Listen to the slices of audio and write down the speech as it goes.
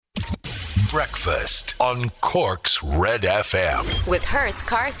Breakfast on Cork's Red FM. With Hertz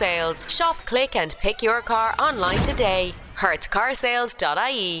Car Sales. Shop, click and pick your car online today.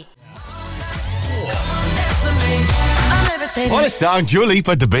 hertzcarsales.ie. What a song. Dua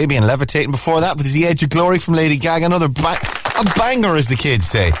Lipa, The Baby and Levitating. Before that, with The Edge of Glory from Lady Gaga. Another a banger, as the kids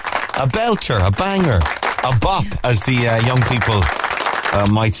say. A belter, a banger, a bop, as the young people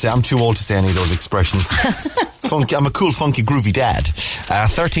might say. I'm too old to say any of those expressions. Funky, I'm a cool, funky, groovy dad.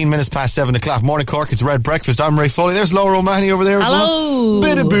 13 minutes past 7 o'clock. Morning, Cork. It's Red Breakfast. I'm Ray Foley. There's Laura O'Mahony over there as well.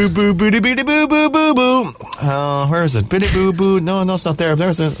 Biddy boo boo, biddy biddy boo boo boo boo. Where is it? Biddy boo boo. No, it's not there.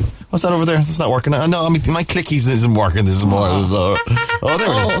 There's it. What's that over there? It's not working. No, I mean, my clickies isn't working. This is more. Oh,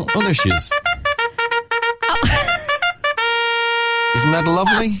 there it is. Oh, there she is. Isn't that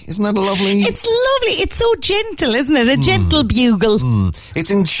lovely? It's lovely. It's so gentle, isn't it? A gentle bugle.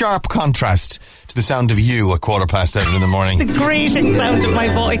 It's in sharp contrast to the sound of you at 7:15 in the morning. The grating sound of my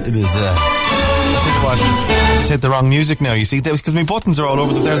voice. It is. I just hit the wrong music now. You see, that was because my buttons are all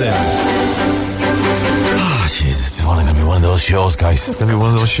over. There they are. Oh, Jesus, it's going to be one of those shows, guys. It's going to be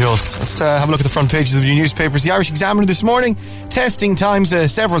one of those shows. Let's have a look at the front pages of your newspapers. The Irish Examiner this morning, testing times.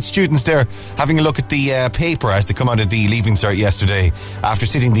 Several students there having a look at the paper as they come out of the Leaving Cert yesterday after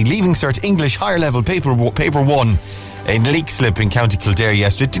sitting the Leaving Cert English higher level paper 1 in Leakslip in County Kildare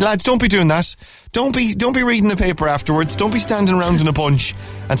yesterday. Lads, don't be doing that. Don't be reading the paper afterwards. Don't be standing around in a bunch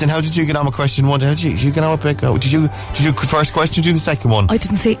and saying, how did you get on with question 1? How did you get on with did you first question, do the second one? I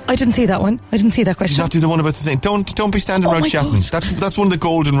didn't see that one. I didn't see that question. Did not do the one about the thing. Don't be standing around chatting. God. That's one of the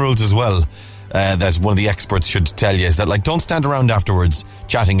golden rules as well. That one of the experts should tell you is that, like, don't stand around afterwards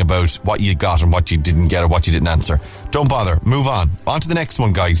chatting about what you got and what you didn't get or what you didn't answer. Don't bother. Move on to the next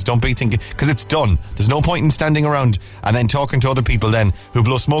one, guys. Don't be thinking, because it's done. There's no point in standing around and then talking to other people then who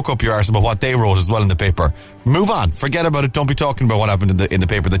blow smoke up your arse about what they wrote as well in the paper. Move on. Forget about it. Don't be talking about what happened in the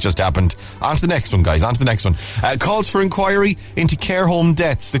paper that just happened. On to the next one, guys. On to the next one. Calls for inquiry into care home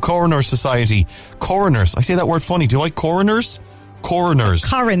deaths. The Coroners Society. Coroners. I say that word funny. Do I? Coroners. The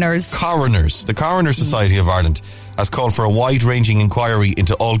Coroners Society of Ireland has called for a wide-ranging inquiry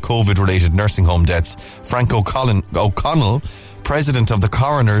into all COVID-related nursing home deaths. Frank O'Connell, president of the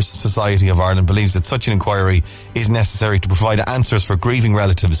Coroners Society of Ireland, believes that such an inquiry is necessary to provide answers for grieving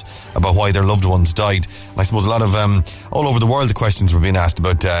relatives about why their loved ones died. And I suppose a lot of all over the world the questions were being asked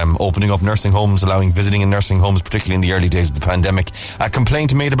about opening up nursing homes, allowing visiting in nursing homes, particularly in the early days of the pandemic. A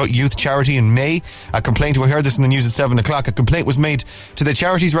complaint made about youth charity in May. We heard this in the news at 7 o'clock. A complaint was made to the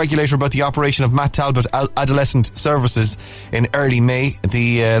charities regulator about the operation of Matt Talbot Adolescent Services in early May.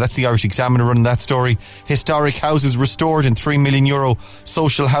 That's the Irish Examiner running that story. Historic houses restored in €3 million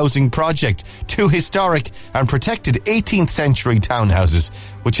social housing project. 2 historic and protected 18th century townhouses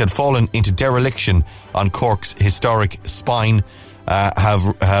which had fallen into dereliction on Cork's historic spine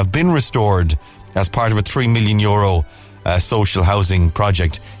have been restored as part of a €3 million social housing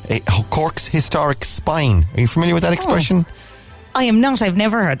project. Cork's historic spine. Are you familiar with that expression? I am not. I've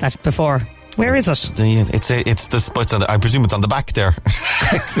never heard that before. Where is it? I presume it's on the back there.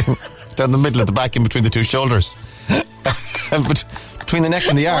 It's down the middle of the back, in between the two shoulders. Between the neck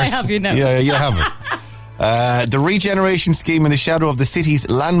and the arse. I have you now. Yeah, you have it. The regeneration scheme in the shadow of the city's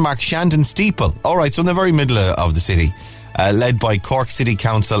landmark Shandon Steeple. All right, so in the very middle of the city, led by Cork City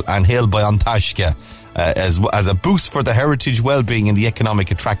Council and hailed by An Taisce, as a boost for the heritage, well-being and the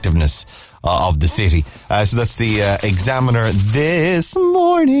economic attractiveness of the city. So that's the Examiner this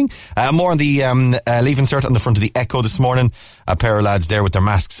morning. More on the Leaving Cert on the front of the Echo this morning. A pair of lads there with their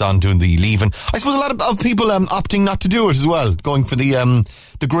masks on doing the leaving. I suppose a lot of people opting not to do it as well, going for the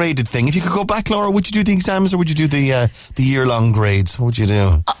graded thing. If you could go back, Laura, would you do the exams or would you do the year-long grades? What would you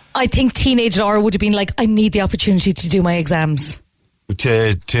do? I think teenage Laura would have been like, I need the opportunity to do my exams.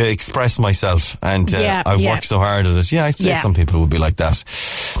 To express myself, and I've worked so hard at it. Yeah, I'd say some people would be like that.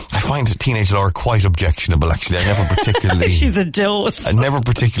 I find teenage Laura quite objectionable, actually. I never particularly... She's a dose. I never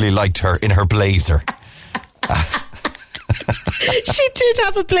particularly liked her in her blazer. She did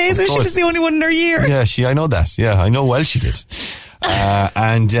have a blazer. She was the only one in her year. Yeah, I know that. Yeah, I know well she did.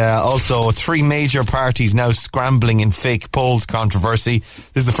 And also 3 major parties now scrambling in fake polls controversy.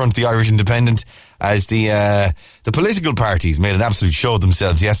 This is the front of the Irish Independent, as the political parties made an absolute show of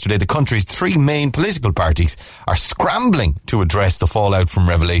themselves yesterday. The country's 3 main political parties are scrambling to address the fallout from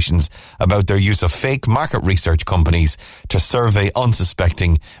revelations about their use of fake market research companies to survey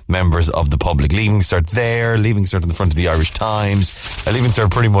unsuspecting members of the public. Leaving Cert there, Leaving Cert in the front of the Irish Times, Leaving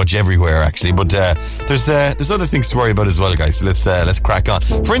Cert pretty much everywhere, actually. But there's other things to worry about as well, guys. So let's crack on.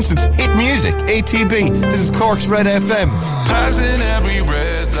 For instance, hit music, ATB. This is Cork's Red FM. Passing every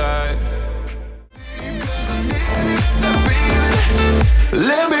red light.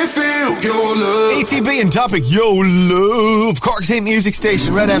 Let me feel your love. ATB and Topic, yo love. Cork's hit music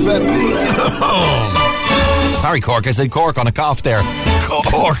station, Red FM. Sorry, Cork. I said Cork on a cough there.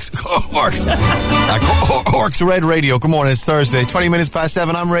 Cork's Red Radio. Good morning. It's Thursday. 20 minutes past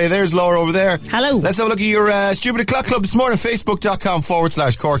 7. I'm Ray. There's Laura over there. Hello. Let's have a look at your Stupid O'Clock Club this morning.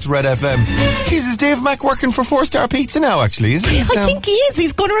 Facebook.com/Cork's Red FM. Jesus, Dave Mack working for 4-Star Pizza now, actually, isn't he? I think he is.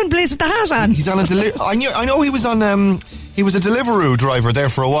 He's going around the place with the hat on. He's on a I know he was on... He was a Deliveroo driver there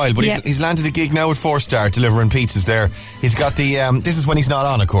for a while, but he's landed a gig now at 4-Star delivering pizzas there. He's got the... this is when he's not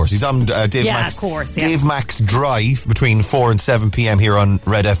on, of course. He's on Dave Mack's Drive between 4 and 7 p.m. here on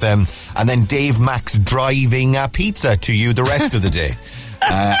Red FM. And then Dave Mack's driving a pizza to you the rest of the day.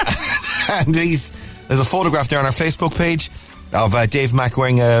 And there's a photograph there on our Facebook page of Dave Mack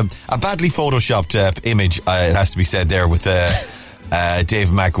wearing a badly photoshopped image, it has to be said there, with...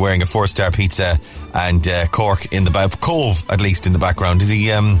 Dave Mack wearing a 4-Star pizza and Cork in the Cove, at least, in the background. Is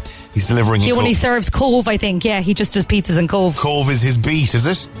he? He's delivering. He only serves Cove, I think. Yeah, he just does pizzas in Cove. Cove is his beat, is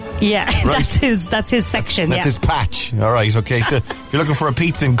it? Yeah, right. That's his section. That's his patch. All right, okay. So if you're looking for a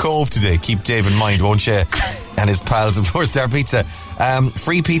pizza in Cove today, keep Dave in mind, won't you? And his pals at 4-Star Pizza.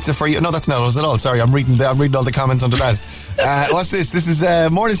 Free pizza for you. No, that's not us at all. Sorry, I'm reading all the comments under that. What's this? This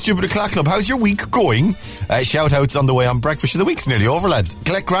is Morning Stupid O'Clock Club. How's your week going? Shout outs on the way on breakfast. The week's nearly over, lads.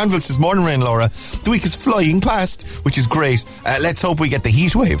 Collect Granville says, morning rain, Laura. The week is flying past, which is great. Let's hope we get the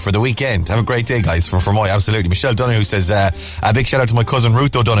heat wave for the weekend. Have a great day, guys. For my, absolutely. Michelle Donoghue says, a big shout out to my cousin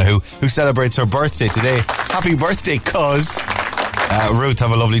Ruth O'Donoghue, who celebrates her birthday today. Happy birthday, cuz. Ruth,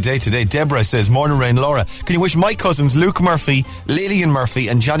 have a lovely day today. Deborah says, morning rain, Laura. Can you wish my cousins Luke Murphy, Lillian Murphy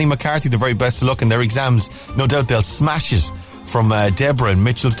and Johnny McCarthy the very best of luck in their exams? No doubt they'll smash it. From Deborah in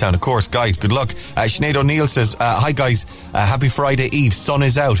Mitchelstown, of course. Guys, good luck. Sinead O'Neill says, hi guys, happy Friday Eve, sun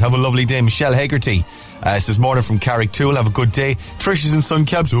is out, have a lovely day. Michelle Hegarty says, morning from Carricktool, have a good day. Trish is in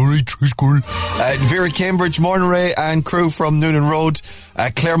Suncabs, alright Trish, cool. Vera Cambridge, morning Ray and crew from Noonan Road.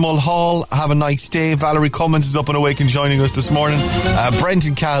 Claire Mulhall, have a nice day. Valerie Cummins is up and awake and joining us this morning.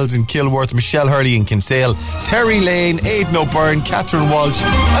 Brenton Cals in Kilworth, Michelle Hurley in Kinsale, Terry Lane, Aidan O'Byrne, Catherine Walsh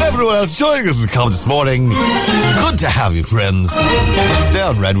and everyone else joining us this morning. Good to have you, friends. Stay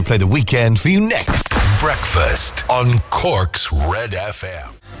on Red, we'll play The Weekend for you next. Breakfast on Cork's Red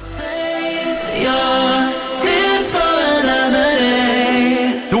FM. Save your tears for another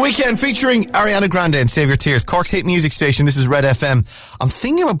day. The Weekend featuring Ariana Grande and Save Your Tears. Cork's hit music station. This is Red FM. I'm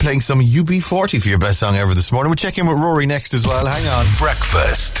thinking about playing some UB40 for your best song ever this morning. We'll check in with Rory next as well. Hang on.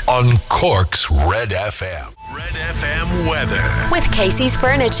 Breakfast on Cork's Red FM. Red FM weather. With Casey's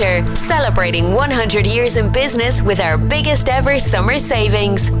Furniture, celebrating 100 years in business with our biggest ever summer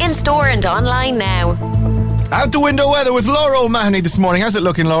savings. In store and online now. Out the window weather with Laura O'Mahony this morning. How's it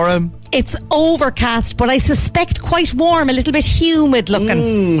looking, Laura? It's overcast, but I suspect quite warm, a little bit humid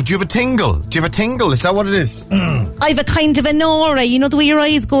looking. Do you have a tingle? Is that what it is? I've a kind of an aura. You know the way your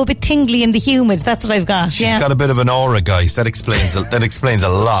eyes go a bit tingly in the humid? That's what I've got. She's got a bit of an aura, guys. That explains a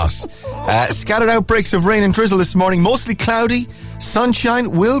lot. Scattered outbreaks of rain and drizzle this morning. Mostly cloudy.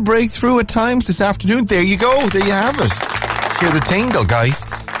 Sunshine will break through at times this afternoon. There you go. There you have it. She has a tingle, guys.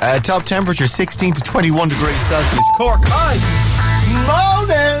 Top temperature 16 to 21 degrees Celsius. Cork, hi.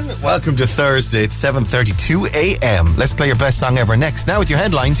 Morning. Welcome to Thursday. It's 7:32 a.m. Let's play your best song ever next. Now with your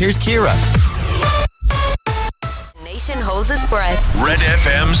headlines, here's Kira. Nation holds its breath. Red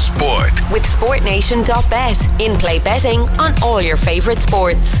FM Sport. With SportNation.bet. In-play betting on all your favourite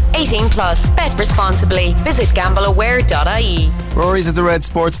sports. 18 plus. Bet responsibly. Visit gambleaware.ie. Rory's at the Red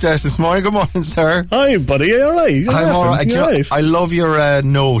Sports Desk this morning. Good morning, sir. Hi, buddy. Are you alright? I'm alright. I love your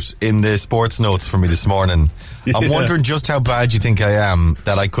note in the sports notes for me this morning. I'm wondering just how bad you think I am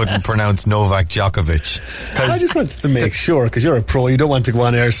that I couldn't pronounce Novak Djokovic. I just wanted to make sure, because you're a pro, you don't want to go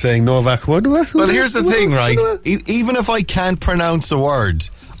on air saying Novak. Well, here's the thing, right? Even if I can't pronounce a word,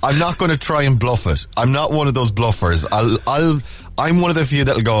 I'm not going to try and bluff it. I'm not one of those bluffers. I'm one of the few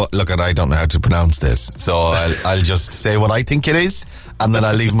that'll go, look, I don't know how to pronounce this, so I'll just say what I think it is, and then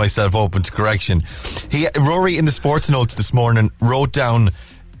I'll leave myself open to correction. Rory in the sports notes this morning wrote down,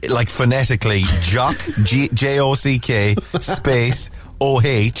 like phonetically, Jock, J-O-C-K, space,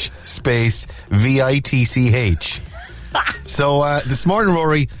 O-H, space, V-I-T-C-H. So this morning,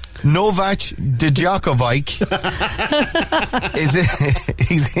 Rory, Novak Djokovic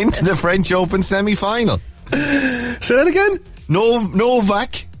he's into the French Open semi-final. Say that again?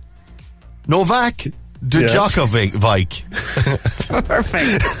 Novak Djokovic.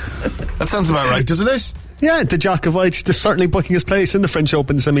 Perfect. That sounds about right, doesn't it? Yeah, Djokovic certainly booking his place in the French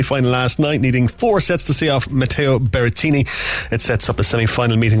Open semi-final last night, needing 4 sets to see off Matteo Berrettini. It sets up a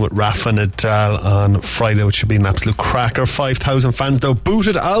semi-final meeting with Rafa Nadal on Friday, which should be an absolute cracker. 5,000 fans, though,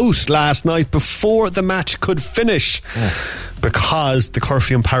 booted out last night before the match could finish. Because the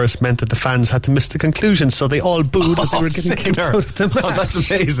curfew in Paris meant that the fans had to miss the conclusion, so they all booed as they were getting kicked out of the match. Oh, that's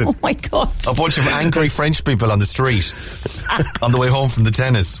amazing. Oh my God. A bunch of angry French people on the street on the way home from the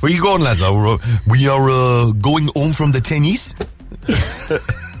tennis. Where are you going, lads? We are going home from the tennis.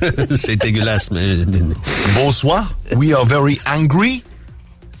 C'est dégueulasse, man. Bonsoir. We are very angry.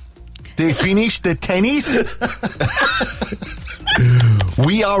 They finished the tennis.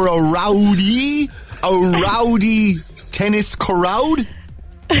 We are a rowdy tennis crowd.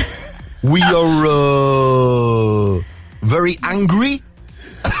 We are very angry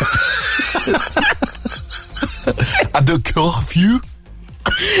at the curfew.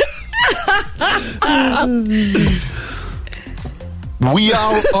 We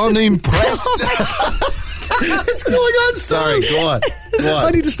are unimpressed. What's going on? Sorry, go on.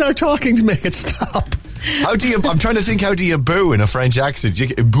 I need to start talking to make it stop. I'm trying to think, how do you boo in a French accent?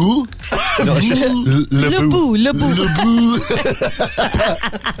 Boo? No, it's just Le boo.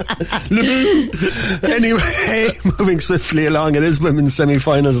 Anyway, moving swiftly along, it is women's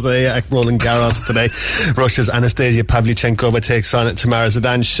semi-finals day at Roland Garros today. Russia's Anastasia Pavlyuchenkova takes on Tamara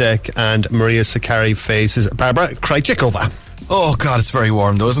Zidanšek, and Maria Sakkari faces Barbara Krejcikova. Oh, God, it's very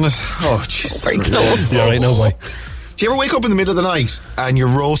warm, though, isn't it? Oh, jeez. Very close. Yeah, right now, boy. Do you ever wake up in the middle of the night and you're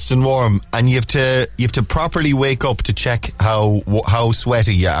roasting warm, and you have to properly wake up to check how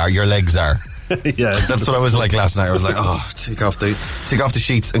sweaty your legs are? Yeah, That's what I was like last night. I was like, oh, take off the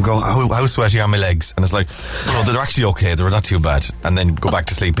sheets and go, how sweaty are my legs? And it's like, no, they're actually okay. They're not too bad. And then go back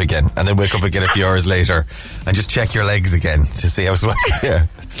to sleep again, and then wake up again a few hours later and just check your legs again to see how sweaty. Yeah.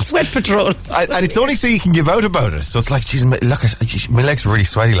 Sweat patrol. And it's only so you can give out about it. So it's like, geez, look, my legs were really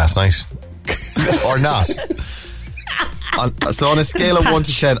sweaty last night. Or not. So on a scale of 1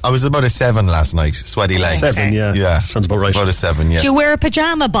 to 10, I was about a 7 last night. Sweaty legs. 7, yeah. Sounds about right. About a 7, yes. Do you wear a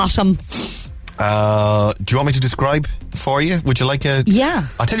pajama bottom? Do you want me to describe for you? Would you like a... Yeah.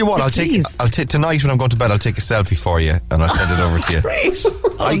 I'll tell you what, I'll take tonight when I'm going to bed, I'll take a selfie for you and I'll send it over to you. Great.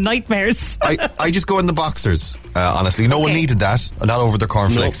 Nightmares. I just go in the boxers, honestly. No one needed that. Not over the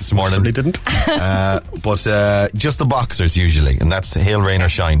cornflakes this morning. Certainly didn't. But just the boxers usually, and that's hail, rain or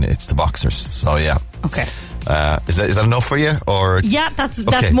shine, it's the boxers. So yeah. Okay. Is that enough for you? Or yeah, that's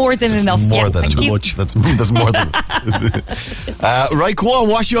more than enough. More than thank you. much. That's more than. Right, go on,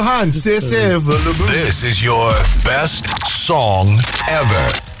 wash your hands. Stay safe. This is your best song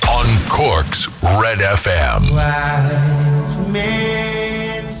ever on Cork's Red FM.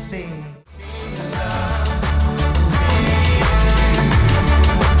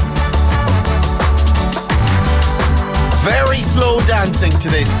 Very slow dancing to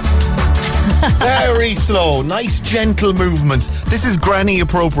this. Very slow, nice gentle movements. This is granny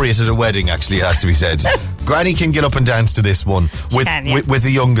appropriate at a wedding, actually, it has to be said. Granny can get up and dance to this one with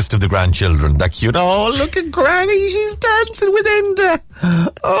the youngest of the grandchildren. That cute. Oh, look at Granny, she's dancing with Enda.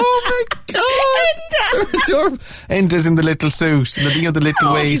 Oh my God. Enda. Enda's in the little suit, the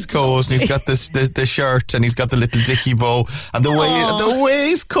little waistcoat, and he's got the shirt, and he's got the little dicky bow, and the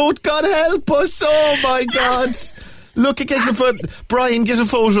waistcoat. God help us! Oh my God. Look, Brian, get a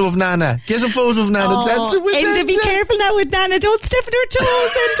photo of Nana. Get a photo of Nana dancing with Enda. Be careful now with Nana. Don't step on her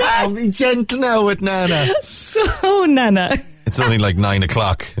toes, Enda. Oh, be gentle now with Nana. Oh, Nana. It's only like 9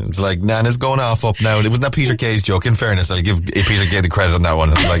 o'clock. It's like, Nana's going off up now. It wasn't that Peter Kay's joke. In fairness, I'll give Peter Kay the credit on that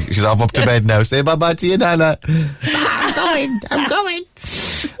one. It's like, she's off up to bed now. Say bye-bye to you, Nana. I'm going.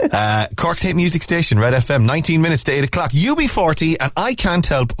 Cork's hit music station, Red FM, 19 minutes to 8 o'clock. UB40 and I Can't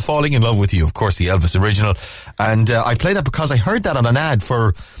Help Falling in Love with You. Of course, the Elvis original. And I play that because I heard that on an ad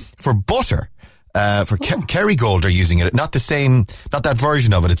for butter. Kerrygold are using it. Not that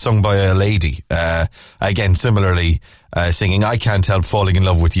version of it. It's sung by a lady. Again, similarly, singing I Can't Help Falling in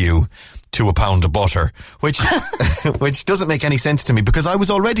Love with You to a pound of butter, which doesn't make any sense to me because I was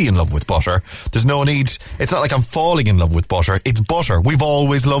already in love with butter. There's no need. It's not like I'm falling in love with butter. It's butter. We've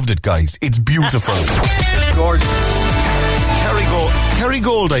always loved it, guys. It's beautiful. It's gorgeous. It's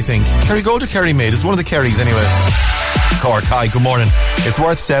Kerrygold, I think. Kerrygold or Kerrymade? It's one of the Kerrys anyway. Cork, hi, good morning. It's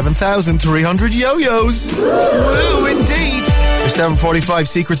worth 7,300 yo-yos. Woo, indeed. Your 7:45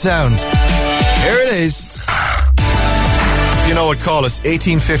 secret sound. Here it is. You know what, call us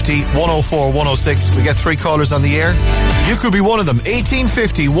 1850 104 106. We get 3 callers on the air. You could be one of them.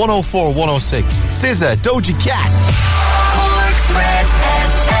 1850 104 106. SZA, Doja Cat. Cork's Red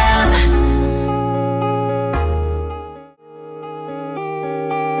FM.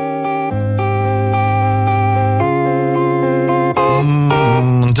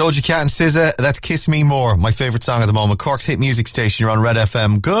 Doja Cat and SZA, that's Kiss Me More, my favourite song at the moment. Cork's hit music station, you're on Red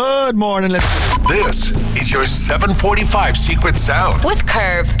FM. Good morning, This is your 745 Secret Sound. With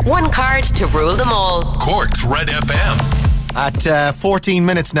Curve, one card to rule them all. Cork's Red FM. At 14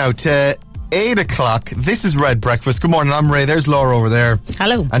 minutes now to 8 o'clock, this is Red Breakfast. Good morning, I'm Ray. There's Laura over there.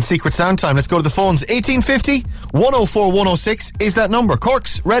 Hello. And Secret Sound time. Let's go to the phones. 1850 104 106 is that number.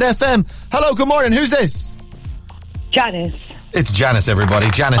 Cork's Red FM. Hello, good morning. Who's this? Janice. It's Janice, everybody.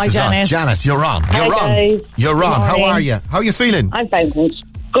 Janice Hi, is Janice. on. Janice, you're on. Hi, You're on. guys. You're on. How morning. are you? How are you feeling? I'm fine, good.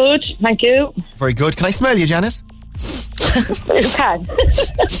 Good, thank you. Very good. Can I smell you, Janice? You can.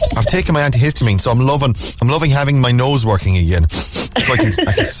 I've taken my antihistamine, so I'm loving having my nose working again. So I can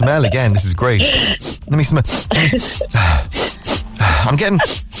smell again. This is great. Let me smell. I'm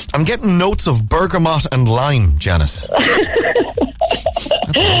getting notes of bergamot and lime, Janice.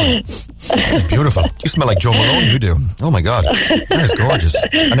 That's beautiful. You smell like Joe Malone, you do. Oh my God, that is gorgeous.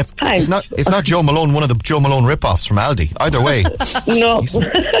 And if not Joe Malone, one of the Joe Malone rip-offs from Aldi. Either way, No. you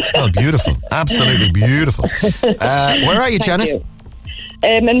smell beautiful. Absolutely beautiful. Where are you, Janice?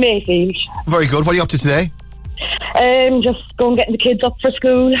 In Mayfield. Very good. What are you up to today? Just going getting the kids up for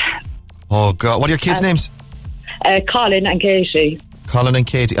school. Oh God, what are your kids' names? Colin and Katie. Colin and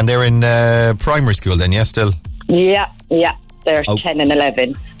Katie, and they're in primary school then, yeah, still? Yeah. They're Oh. 10 and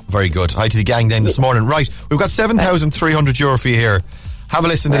 11. Very good. Hi to the gang then this morning. Right, we've got €7,300 for you here. Have a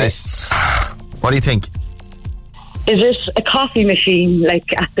listen to this. What do you think? Is this a coffee machine, like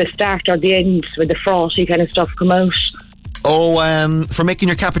at the start or the end, with the frothy kind of stuff come out? Oh, for making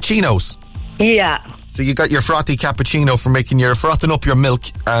your cappuccinos. Yeah. So you got your frothy cappuccino for frothing up your milk,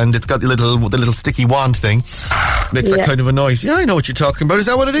 and it's got the little sticky wand thing. Makes that kind of a noise. Yeah, I know what you're talking about. Is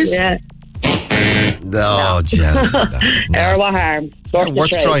that what it is? Yeah. No, Janice. Or what harm? Worth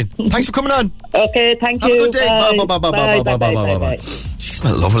trying. Thanks for coming on. Okay, thank Have you. a good day. Bye. She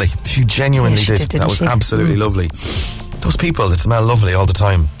smelled lovely. She genuinely Yeah, she did. did, didn't That was she? absolutely lovely. Those people that smell lovely all the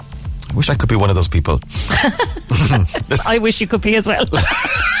time. I wish I could be one of those people. I wish you could be as well.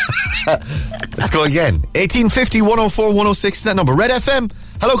 Let's go again. 1850 104 106 is that number. Red FM.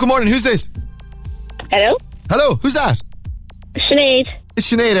 Hello, good morning. Who's this? Hello? Hello, who's that? Sinead. It's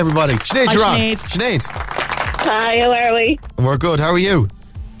Sinead, everybody. Sinead, Hi, you're on. Sinead. Sinead. Hi, how are we? We're good. How are you?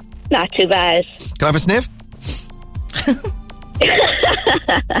 Not too bad. Can I have a sniff?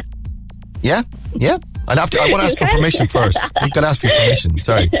 Yeah? Yeah? I want to ask for permission first. I've got to ask for permission.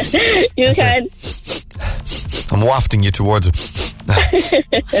 Sorry. You can. I'm wafting you towards it.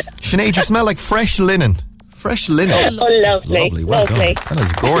 Sinead, you smell like fresh linen. Fresh linen. Oh, lovely. Lovely. Well Lovely. done. That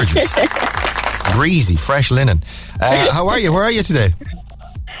is gorgeous. Breezy, fresh linen. How are you? Where are you today?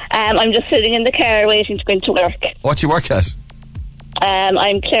 I'm just sitting in the car waiting to go into work. What do you work at?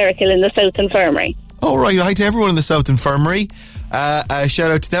 I'm clerical in the South Infirmary. Oh, right. Hi to everyone in the South Infirmary.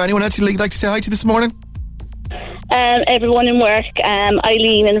 Shout out to them. Anyone else you'd like to say hi to this morning? Everyone in work,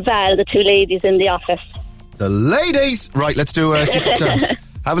 Eileen and Val, the two ladies in the office. The ladies. Right, let's do a Secret Sound.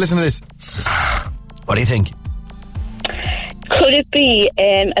 Have a listen to this. What do you think? Could it be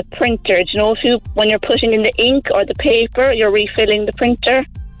a printer? Do you know when you're putting in the ink or the paper, you're refilling the printer?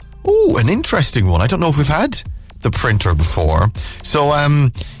 Ooh, an interesting one. I don't know if we've had the printer before. So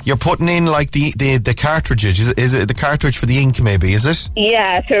you're putting in like the cartridges. Is it the cartridge for the ink maybe, is it?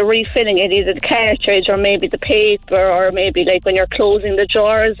 Yeah, if you're refilling it, either the cartridge or maybe the paper, or maybe like when you're closing the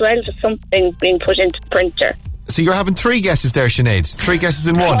drawer as well, just something being put into the printer. So you're having 3 guesses there, Sinead. 3 guesses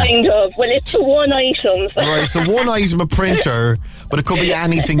in one. Kind of. Well, it's the one item. Right, so one item a printer, but it could be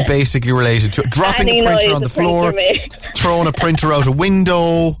anything basically related to it. Dropping Any a printer noise on the a floor, printer makes. throwing a printer out a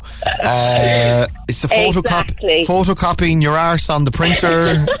window. It's a Exactly. photocopying your arse on the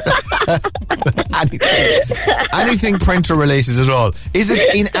printer. anything printer related at all. Is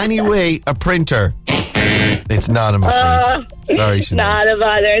it in any way a printer? It's not, I'm afraid. Sorry, Sinead. Not a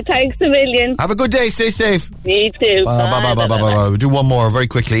bother. Thanks a million. Have a good day. Stay safe. Me too. Bye. We'll do one more very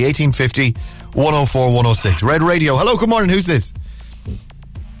quickly. 1850 104 106. Red Radio. Hello, good morning. Who's this?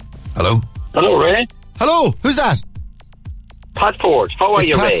 Hello? Hello, Ray. Hello, who's that? Pat Ford. How are It's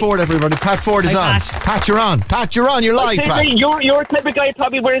you, Pat Ray? Ford, everybody. Pat Ford is Hi, on. Pat. Pat, you're on. Pat, you're on. You're live, I'd say, Pat. Ray, you're the type of guy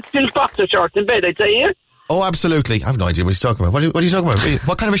probably wearing silk boxer shorts in bed, I'd say, yeah? Oh, absolutely. I have no idea what he's talking about. What are you talking about?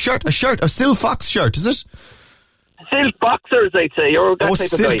 What kind of a shirt? A shirt? A Silk Fox shirt, is it? Silk boxers, I'd say. You're that Oh,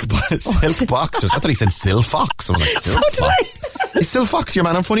 type of guy. silk boxers. I thought he said Silk Fox. I was like, Silk Fox. Is Silk Fox your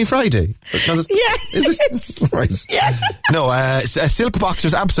man on Funny Friday? No, Yeah. Is it? Right. Yeah. No, silk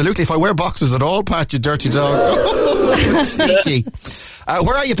boxers, absolutely. If I wear boxers at all, Pat, you dirty dog. Cheeky.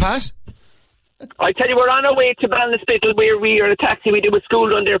 Where are you, Pat? I tell you, we're on our way to Ballinspittle, where we are in a taxi. We do a school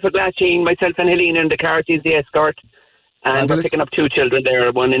run there for Glasheen, myself and Helena in the car. She's the escort. And Fabulous. we're picking up 2 children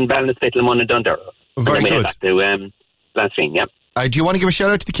there, one in Ballinspittle and one in Dundee. Very and then we good. head back to Blanchardine, yeah. Do you want to give a shout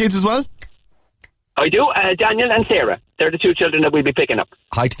out to the kids as well? I do. Daniel and Sarah. They're the 2 children that we'll be picking up.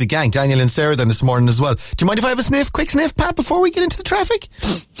 Hi to the gang, Daniel and Sarah, then this morning as well. Do you mind if I have a quick sniff, Pat, before we get into the traffic?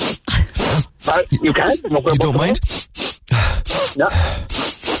 You can. You don't mind? No.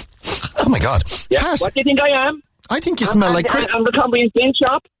 Oh my God, Yeah. Pat! What do you think I am? I think you smell like I'm the company's bin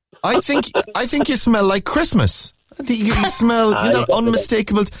shop. I think you smell like Christmas. I think you smell you know,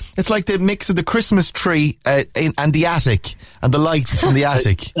 unmistakable. It's like the mix of the Christmas tree and the attic and the lights from the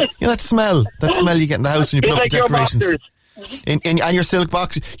attic. You know that smell you get in the house when you put up the decorations. And your silk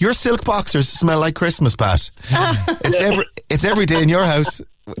boxers. Your silk boxers smell like Christmas, Pat. It's every day in your house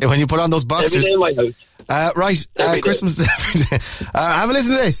when you put on those boxers. Every day in my house. Right, Christmas every day. Have a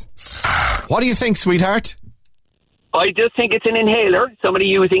listen to this. What do you think, sweetheart? I just think it's an inhaler. Somebody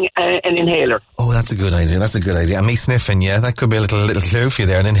using an inhaler. Oh, that's a good idea. And me sniffing, yeah, that could be a little clue for you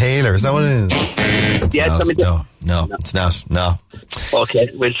there. An inhaler, is that what it is? No, it's not. No. Okay,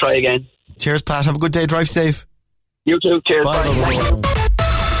 we'll try again. Cheers, Pat. Have a good day. Drive safe. You too. Cheers. Bye.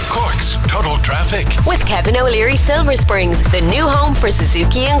 Cork's Total Traffic. With Kevin O'Leary Silver Springs, the new home for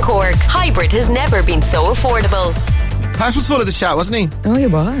Suzuki and Cork. Hybrid has never been so affordable. Pat was full of the chat, wasn't he? Oh, he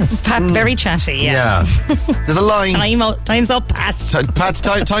was. Pat, very chatty, yeah. There's a line. Time's up, Pat. Pat's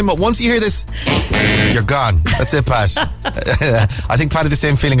time up. Once you hear this, you're gone. That's it, Pat. I think Pat had the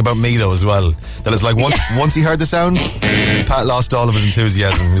same feeling about me, though, as well. That it's like once he heard the sound, Pat lost all of his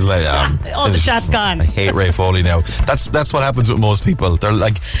enthusiasm. He was like, all the chat's gone. I hate Ray Foley now. That's what happens with most people. They're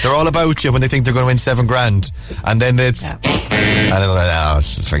all about you when they think they're going to win $7,000, and then it's and they're like,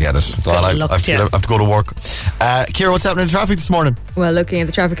 forget it. Well, I have to go to work. Ciara, what's happening in traffic this morning? Well, looking at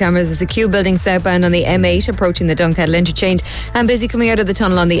the traffic cameras, there's a queue building southbound on the M8 approaching the Dunkettle interchange, and busy coming out of the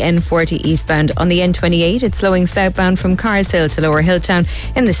tunnel on the N40 eastbound. On the N28, it's slowing southbound from Carshill to Lower Hilltown.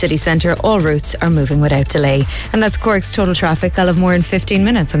 In the city centre, all routes are moving without delay. And that's Cork's total traffic. I'll have more in 15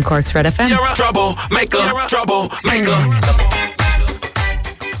 minutes on Cork's Red FM. You're a troublemaker, troublemaker.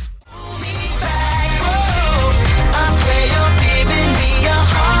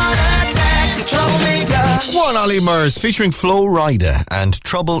 One Ollie Murs featuring Flo Rida and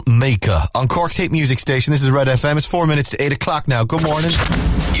Troublemaker on Cork's hit music station. This is Red FM. It's 4 minutes to 8 o'clock now. Good morning.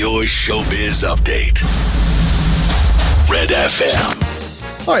 Your showbiz update. Red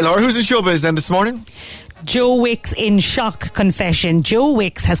FM. All right, Laura, who's in showbiz then this morning? Joe Wicks in shock confession. Joe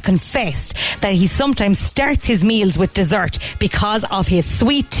Wicks has confessed that he sometimes starts his meals with dessert because of his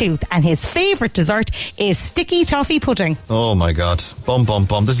sweet tooth, and his favourite dessert is sticky toffee pudding. Oh my God. Bum, bum,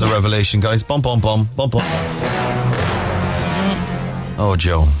 bum. This is a revelation, guys. Bum, bum, bum. Bum, bum. Oh,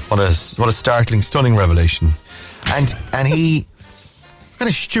 Joe. What a startling, stunning revelation. And he... What kind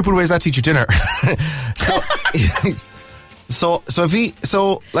of stupid way is that to eat your dinner? So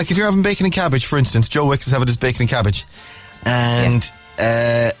if you're having bacon and cabbage, for instance, Joe Wicks is having his bacon and cabbage, and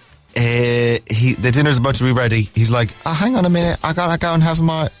the dinner's about to be ready. He's like, hang on a minute, I gotta go and have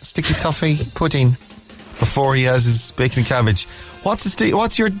my sticky toffee pudding before he has his bacon and cabbage.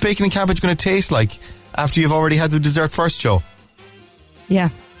 What's your bacon and cabbage going to taste like after you've already had the dessert first, Joe? Yeah,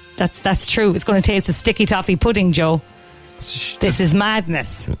 that's true. It's going to taste a sticky toffee pudding, Joe. This is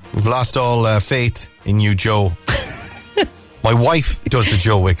madness. We've lost all faith in you, Joe. My wife does the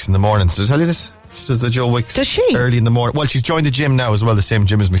Joe Wicks in the mornings. Did I tell you this? She does the Joe Wicks. Does she? Early in the morning. Well, she's joined the gym now as well, the same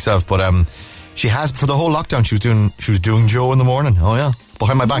gym as myself. But she has, for the whole lockdown, she was doing Joe in the morning. Oh yeah,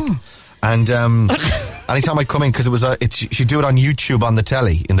 behind my back. And anytime I'd come in, because she'd do it on YouTube on the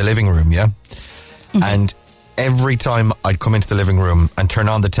telly in the living room, yeah. Mm-hmm. And every time I'd come into the living room and turn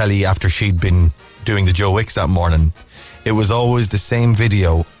on the telly after she'd been doing the Joe Wicks that morning, it was always the same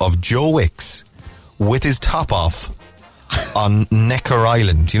video of Joe Wicks with his top off on Necker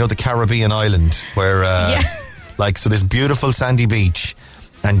Island, you know, the Caribbean island where so this beautiful sandy beach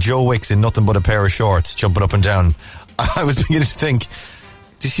and Joe Wicks in nothing but a pair of shorts jumping up and down. I was beginning to think,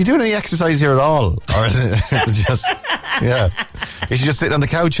 is she doing any exercise here at all, or is it just is she just sitting on the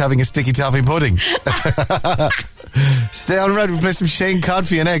couch having a sticky toffee pudding? Stay on Red, we'll play some Shane Cod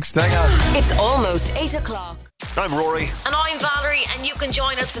for you next. Hang on. It's almost 8 o'clock. I'm Rory. And I'm Valerie, and you can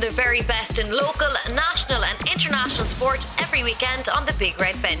join us for the very best in local, national and international sport every weekend on the Big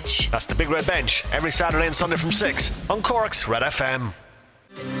Red Bench. That's the Big Red Bench, every Saturday and Sunday from 6 on Cork's Red FM.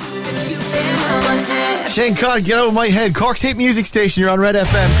 Shane Cod, get out of my head. Cork's hit music station, you're on Red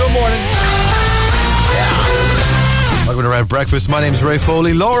FM. Good morning. Welcome to Red Breakfast. My name's Ray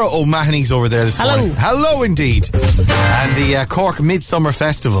Foley. Laura O'Mahony's over there this morning. Hello indeed. And the Cork Midsummer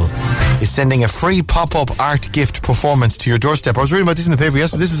Festival is sending a free pop-up art gift performance to your doorstep. I was reading about this in the paper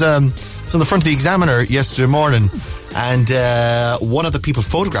yesterday. This is on the front of the Examiner yesterday morning, and one of the people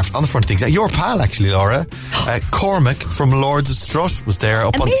photographed on the front of the Examiner, your pal actually, Laura, Cormac from Lords of Strut was there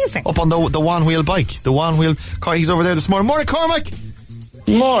up on the one-wheel bike. The one-wheel car. He's over there this morning. Morning, Cormac!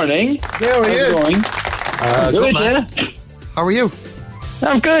 Morning. There he is. Going? Good man. Yeah. How are you?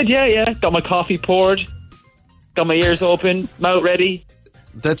 I'm good, yeah. Got my coffee poured. Got my ears open. Mouth ready.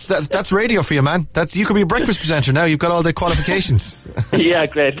 That's radio for you, man. You could be a breakfast presenter now. You've got all the qualifications. Yeah,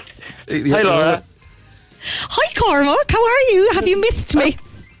 great. Hi, Laura. Hi, Cormac. How are you? Have you missed me?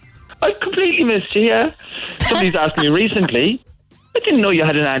 I completely missed you, yeah. Somebody's asked me recently, I didn't know you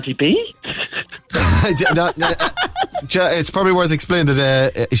had an Auntie B. It's probably worth explaining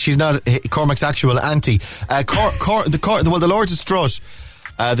that she's not Cormac's actual auntie. The Lords of Strut,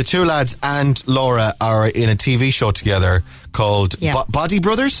 the two lads and Laura are in a TV show together called Body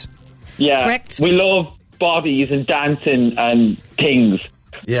Brothers. Yeah, correct. We love bodies and dancing and things.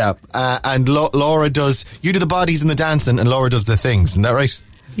 Yeah, and Laura you do the bodies and the dancing, and Laura does the things. Isn't that right?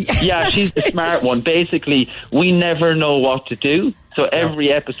 Yeah, she's the smart one. Basically, we never know what to do. So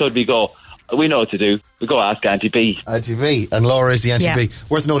every episode we go, we know what to do. We go ask Auntie B. Auntie B. And Laura is the Auntie B.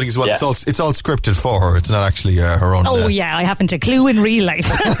 Worth noting as well, it's all scripted for her. It's not actually her own. Oh, yeah, I haven't a clue in real life.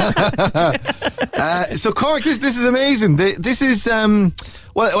 So, Cork, this is amazing. This is...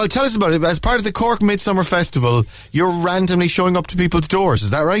 Well, tell us about it. As part of the Cork Midsummer Festival, you're randomly showing up to people's doors. Is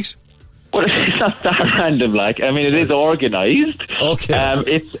that right? Well, it's not that random. It is organised. Okay.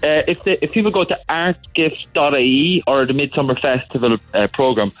 If people go to artgifts.ie or the Midsummer Festival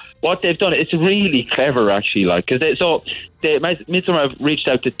programme, what they've done, it's really clever actually. Midsummer have reached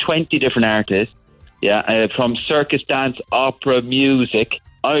out to 20 different artists. Yeah, from circus, dance, opera, music.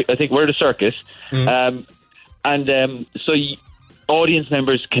 I think we're the circus. So audience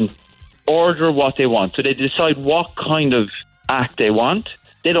members can order what they want. So they decide what kind of act they want.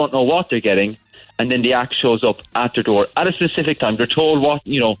 They don't know what they're getting, and then the act shows up at their door at a specific time. They're told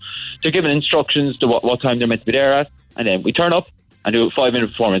they're given instructions to what time they're meant to be there at, and then we turn up and do a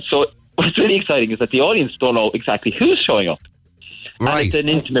 5-minute performance. So what's really exciting is that the audience don't know exactly who's showing up. Right. And it's an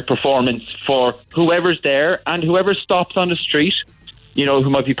intimate performance for whoever's there and whoever stops on the street, who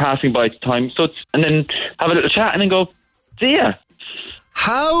might be passing by at the time. And then have a little chat and then go, see ya.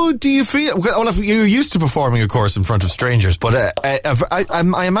 How do you feel? Well, you're used to performing, of course, in front of strangers, but I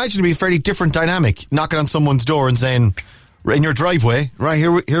imagine it'd be a fairly different dynamic, knocking on someone's door and saying, in your driveway, right,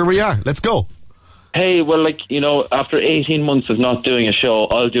 here we are, let's go. Hey, well, after 18 months of not doing a show,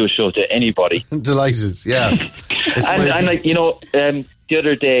 I'll do a show to anybody. Delighted, yeah. The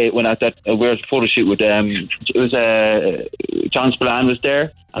other day when I thought we were at a photo shoot with John Spillane was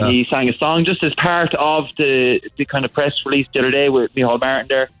there, and he sang a song just as part of the kind of press release the other day with Micheál Martin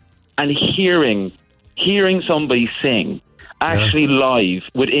there, and hearing somebody sing actually live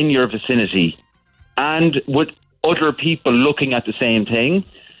within your vicinity and with other people looking at the same thing,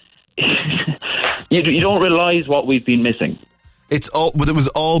 you don't realise what we've been missing. It was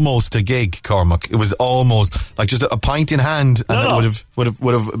almost a gig, Cormac. It was almost like just a pint in hand, and it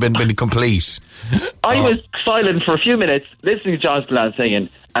would have been complete. I was silent for a few minutes, listening to John Spillane singing,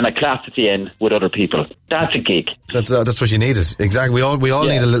 and I clapped at the end with other people. That's a gig. That's what you needed. Exactly. We all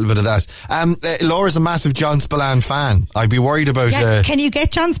need a little bit of that. Laura's a massive John Spillane fan. I'd be worried about. Can you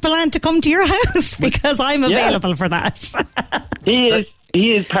get John Spillane to come to your house? Because I'm available for that. He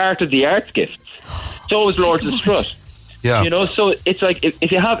is part of the Arts Gifts. So is Lords of Strut. Yeah. So it's like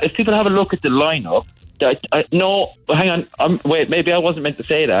if people have a look at the lineup. No, hang on. Wait, maybe I wasn't meant to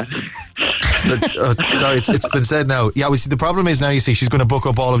say that. Sorry, it's been said now. Yeah, we see. The problem is now. You see, she's going to book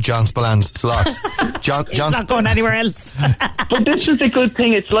up all of John Spillane's slots. John's not going anywhere else. But this is the good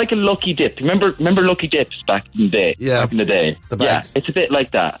thing. It's like a lucky dip. Remember lucky dips back in the day. Yeah, back in the day. It's a bit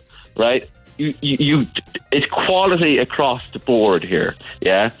like that, right? You it's quality across the board here.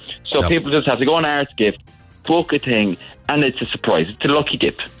 Yeah. So people just have to go on Arts Gift, book a thing, and it's a surprise. It's a lucky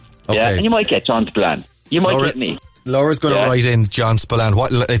dip. Okay. Yeah, and you might get John Spillane. You might get me. Laura's going to write in John Spillane.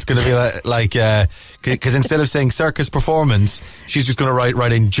 It's going to be like because instead of saying circus performance, she's just going to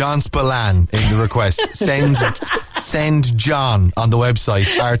write in John Spillane in the request. Send John on the website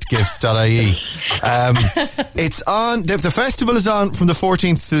artgifts.ie. It's on. The festival is on from the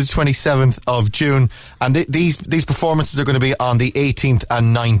 14th to the 27th of June, and these performances are going to be on the 18th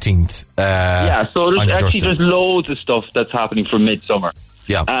and 19th. So there's loads of stuff that's happening for Midsummer.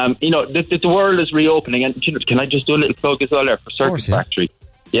 Yeah. The world is reopening, and can I just do a little plug as well there for Circus Factory?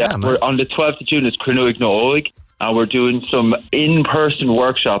 Yeah, we're on the 12th of June is Crunoig na Óig, and we're doing some in-person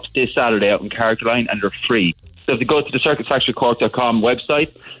workshops this Saturday out in Carrickline, and they're free. So if you go to the circusfactorycork.com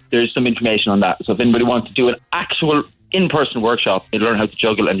website, there's some information on that. So if anybody wants to do an actual in-person workshop, they learn how to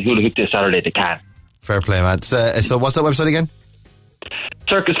juggle and hula hoop this Saturday. They can. Fair play, man. So what's that website again?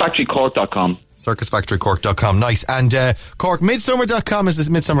 CircusFactoryCork.com. CircusFactoryCork.com. Nice. And CorkMidsummer.com is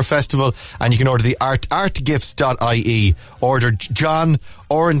this Midsummer Festival, and you can order the artgifts.ie. Order John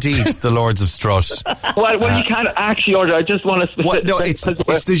or indeed the Lords of Strut. Well, you can't actually order. I just want to no, it's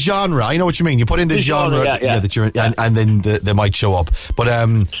the genre. I know what you mean. You put in the genre that you're in, and then they might show up. But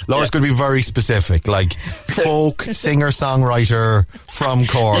Laura's going to be very specific, like folk singer-songwriter from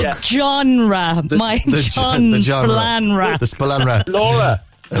Cork. The genre. The Splanra.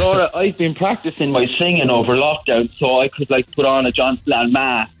 Laura, I've been practicing my singing over lockdown, so I could put on a John Splann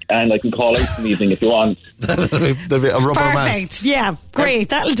mask and I can call out some evening if you want. A rubber mask. Perfect. Yeah, great.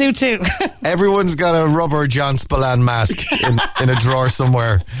 That'll do too. Everyone's got a rubber John Splann mask in a drawer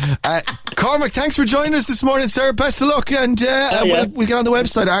somewhere. Cormac, thanks for joining us this morning, sir. Best of luck, and we'll get on the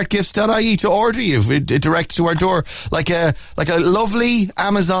website artgifts.ie to order you direct to our door, like a lovely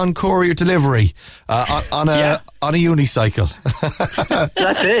Amazon courier delivery on a unicycle.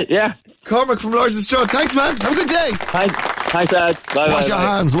 That's it. Yeah. Cormac from Lords of Strut. Thanks, man. Have a good day. Thanks, Dad. Bye. Wash your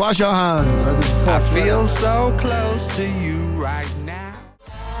hands. I feel so close to you right now.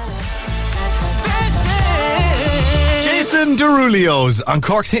 Jason Derulios on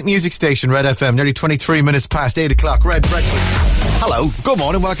Cork's hit music station, Red FM, nearly 23 minutes past 8 o'clock. Red Breakfast. Hello, good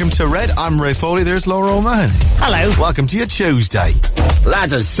morning, welcome to Red. I'm Ray Foley, there's Laura O'Mahony. Hello. Welcome to your Tuesday.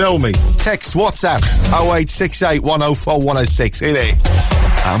 Ladders, sell me. Text, WhatsApps, 0868 104 106. Hey there.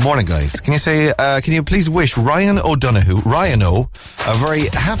 Morning, guys. Can you please wish Ryan O'Donoghue, Ryan O, a very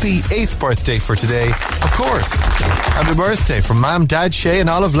happy 8th birthday for today? Of course. Happy birthday from Mum, Dad, Shay and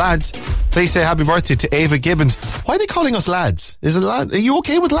Olive, lads. Please say happy birthday to Ava Gibbons. Why are they calling us lads? Is it lad? Are you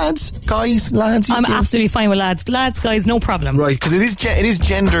okay with lads? Guys, lads? I'm absolutely fine with lads. Lads, guys, no problem. Right, because it is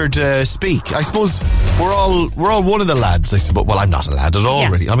gendered speak. I suppose we're all one of the lads, I suppose. Well, I'm not a lad at all,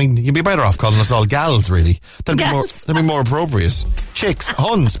 really. I mean, you'd be better off calling us all gals, really. That'd be more appropriate. Chicks,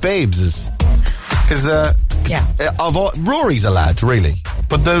 huns, babes. Because Rory's a lad, really.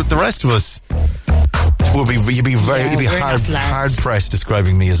 But the rest of us you'd be hard pressed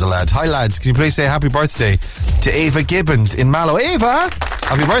describing me as a lad. Hi lads, can you please say happy birthday to Ava Gibbons in Mallow? Ava,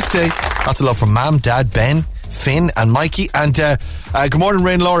 happy birthday. Lots of love from Mum, Dad, Ben, Finn and Mikey. And good morning,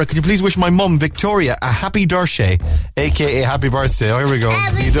 Ray and Laura. Could you please wish my mum Victoria a happy Dorshay, aka happy birthday? Oh, here we go.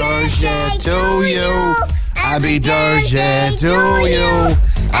 Happy Dorshay to you. Happy Dorshay to you.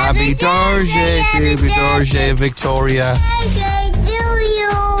 Happy Dorshay, Victoria.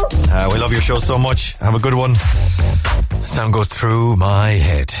 We love your show so much. Have a good one. The sound goes through my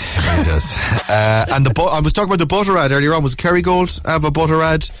head. It really does. And I was talking about the butter ad earlier on. Was Kerrygold have a butter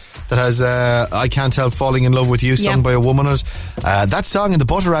ad that has I Can't Help Falling in Love with You, sung by a woman on it? That song in the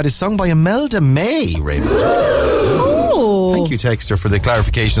butter ad is sung by Imelda May, Raymond. Thank you, Texter, for the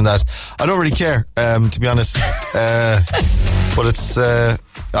clarification of that. I don't really care, to be honest. But it's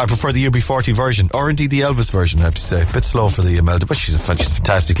I prefer the UB40 version, or indeed the Elvis version, I have to say. A bit slow for the Imelda, but she's a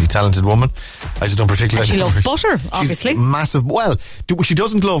fantastically talented woman. I just don't particularly... She loves butter, obviously. She's massive. Well, she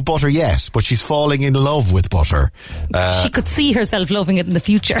doesn't love butter yet, but she's falling in love with butter. She could see herself loving it in the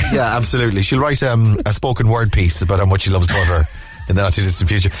future. Yeah, absolutely. She'll write a spoken word piece about how much she loves butter in the not too distant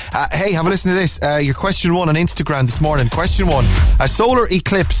future. Hey, have a listen to this. Your question 1 on Instagram this morning. Question 1. A solar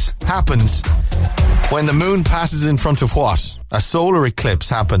eclipse happens when the moon passes in front of what? A solar eclipse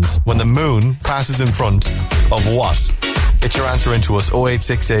happens when the moon passes in front of what? Get your answer into us,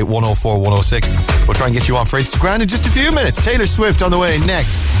 0868 104 106. We'll try and get you on for Instagram in just a few minutes. Taylor Swift on the way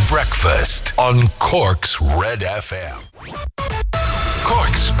next. Breakfast on Cork's Red FM.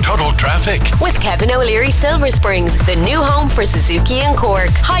 Cork's Total Traffic. With Kevin O'Leary Silver Springs, the new home for Suzuki in Cork.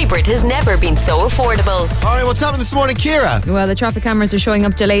 Hybrid has never been so affordable. All right, what's happening this morning, Ciara? Well, the traffic cameras are showing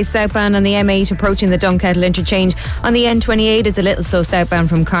up delays southbound on the M8 approaching the Dunkettle interchange. On the N28, it's a little slow southbound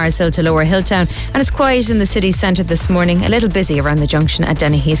from Carshill to Lower Hilltown. And it's quiet in the city centre this morning. A little busy around the junction at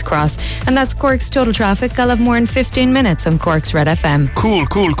Dennehy's Cross. And that's Cork's Total Traffic. I'll have more in 15 minutes on Cork's Red FM.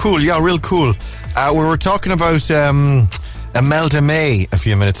 Cool. Yeah, real cool. We were talking about... Imelda May a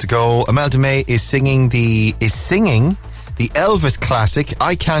few minutes ago. Imelda May is singing the Elvis classic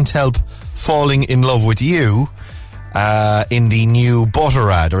I Can't Help Falling in Love with You in the new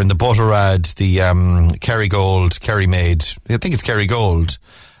butter ad, or in the butter ad, the Kerry made, I think it's Kerrygold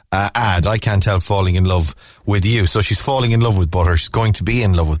ad, I Can't Help Falling in Love with You. So she's falling in love with butter. She's going to be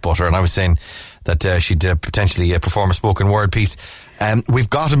in love with butter. And I was saying that she'd potentially perform a spoken word piece. We've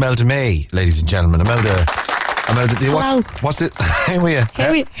got Imelda May, ladies and gentlemen. Imelda, what's it? How are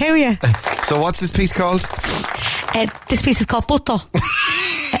you? So what's this piece called? This piece is called Butter.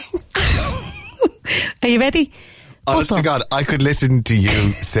 Are you ready? Honest Butter. to God, I could listen to you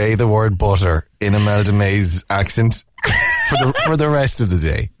say the word butter in Imelda May's accent for the rest of the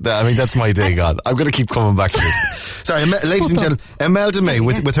day. I mean, that's my day gone. I'm going to keep coming back to this. Sorry, ladies and gentlemen, Imelda May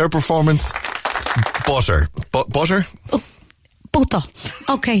with her performance, Butter. Butter? Butter.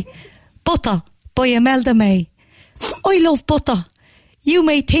 Okay. Butter by Imelda May. I love butter. You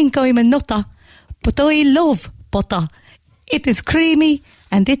may think I'm a nutter, but I love butter. It is creamy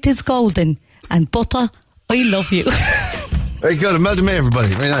and it is golden. And butter, I love you. Very good. Imelda May,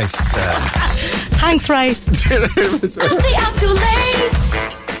 everybody. Very nice. Thanks, Ray. I say I'm too late.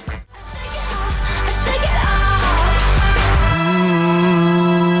 Shake it off.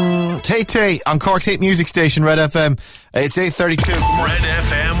 Tay on Cork's hit music station, Red FM. It's 8:32. Red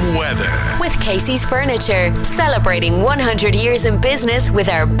FM weather. With Casey's Furniture, celebrating 100 years in business with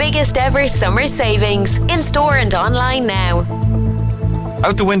our biggest ever summer savings. In store and online now.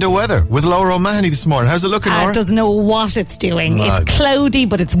 Out the window weather with Laura O'Mahony this morning. How's it looking, Laura? It doesn't know what it's doing. My It's God. cloudy,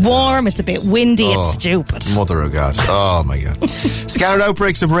 but it's warm. It's a bit windy. It's stupid. Mother of God. Oh, my God. Scattered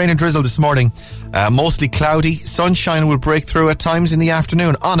outbreaks of rain and drizzle this morning. Mostly cloudy. Sunshine will break through at times in the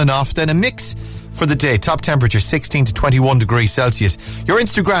afternoon. On and off. Then a mix for the day. Top temperature 16 to 21 degrees Celsius. Your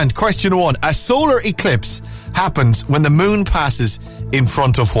Instagram, question 1. A solar eclipse happens when the moon passes in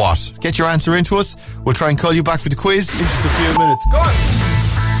front of what? Get your answer into us. We'll try and call you back for the quiz in just a few minutes. Go on.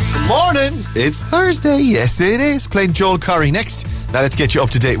 Good morning. It's Thursday. Yes, it is. Playing Joel Curry next. Now let's get you up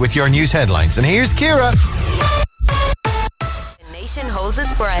to date with your news headlines. And here's Ciara. The nation holds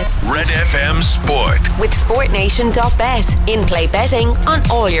its breath. Red FM Sport. With SportNation.bet. In-play betting on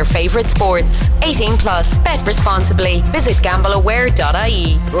all your favourite sports. 18 plus. Bet responsibly. Visit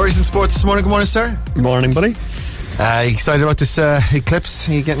gambleaware.ie. Rory's in sports this morning. Good morning, sir. Good morning, buddy. You excited about this eclipse?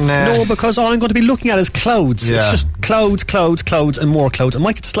 Are you getting... No, because all I'm going to be looking at is clouds. Yeah. It's just clouds, and more clouds. It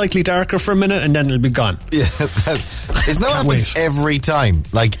might get slightly darker for a minute and then it'll be gone. Yeah, it's not happens wait. every time.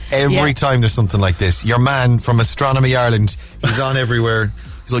 Like every time there's something like this. Your man from Astronomy Ireland, he's on everywhere.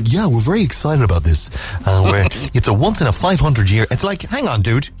 He's like, yeah, we're very excited about this. It's a once in a 500 year. It's like, hang on,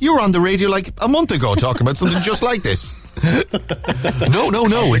 dude, you were on the radio like a month ago talking about something just like this.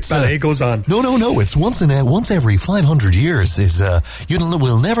 No. It's ballet goes on. No. It's once every 500 years.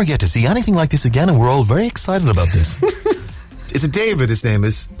 We'll never get to see anything like this again, and we're all very excited about this. Is it David? His name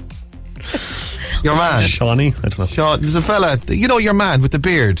is. Your man. Shawnee? I don't know. Sean, there's a fella, your man with the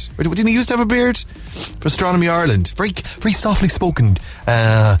beard. Didn't he used to have a beard? For Astronomy Ireland. Very, very softly spoken,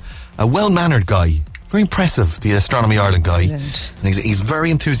 a well-mannered guy. Very impressive, the Astronomy Ireland guy. And he's very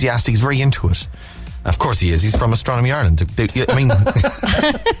enthusiastic, he's very into it. Of course he is, he's from Astronomy Ireland.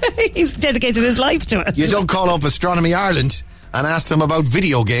 He's dedicated his life to it. You don't call up Astronomy Ireland and ask them about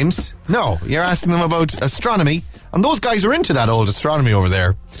video games. No, you're asking them about astronomy. And those guys are into that old astronomy over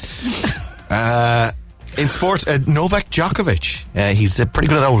there. In sport, Novak Djokovic. He's pretty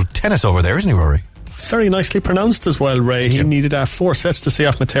good at old tennis over there, isn't he, Rory? Very nicely pronounced as well, Ray. He needed 4 sets to see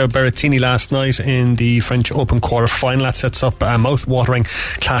off Matteo Berrettini last night in the French Open quarter-final. That sets up a mouth-watering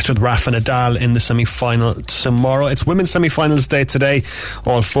clash with Rafa Nadal in the semi-final tomorrow. It's women's semi-finals day today.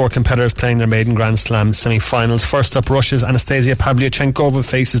 All 4 competitors playing their maiden Grand Slam semi-finals. First up, Russia's Anastasia Pavlyuchenkova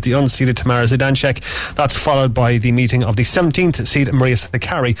faces the unseeded Tamara Zidanchek. That's followed by the meeting of the 17th seed Maria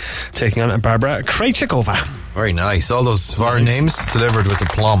Sakkari taking on Barbara Krejcikova. Very nice. All those foreign names delivered with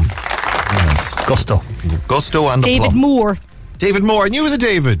aplomb. Nice. Gusto and David Moore. David Moore. I knew it was a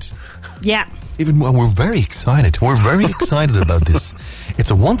David. Yeah. David Moore. We're very excited. We're very excited about this. It's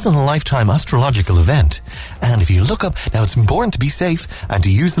a once-in-a-lifetime astrological event. And if you look up... Now, it's important to be safe and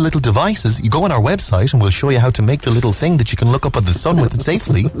to use the little devices. You go on our website and we'll show you how to make the little thing that you can look up at the sun with it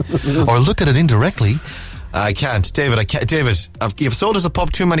safely or look at it indirectly. I can't. David, you've sold us a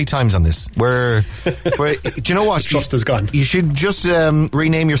pub too many times on this. Do you know what? Trust is gone. You should just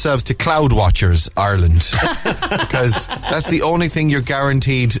rename yourselves to Cloud Watchers Ireland. Because that's the only thing you're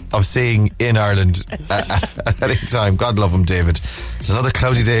guaranteed of seeing in Ireland at any time. God love him, David. It's another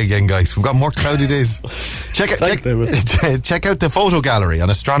cloudy day again, guys. We've got more cloudy days. Check out the photo gallery on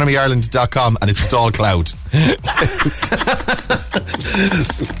astronomyireland.com and it's all cloud.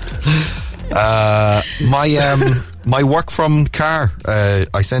 My work from car.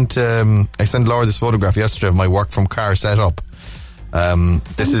 I sent Laura this photograph yesterday of my work from car set up.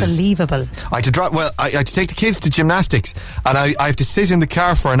 This Unbelievable. I had to take the kids to gymnastics, and I have to sit in the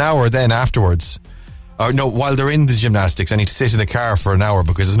car for an hour. Then afterwards, or no, while they're in the gymnastics, I need to sit in the car for an hour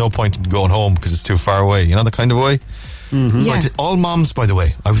because there's no point in going home because it's too far away. You know the kind of way. Mm-hmm. So all moms, by the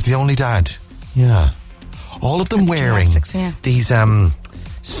way. I was the only dad. Yeah, all of them wearing these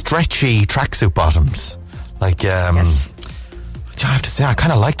stretchy tracksuit bottoms, like I have to say, I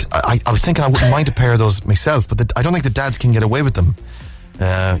kind of liked. I was thinking I wouldn't mind a pair of those myself, but I don't think the dads can get away with them.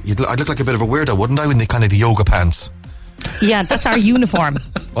 I'd look like a bit of a weirdo, wouldn't I, with the yoga pants? Yeah, that's our uniform.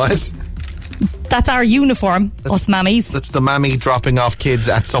 What? That's our uniform, us mammies. That's the mammy dropping off kids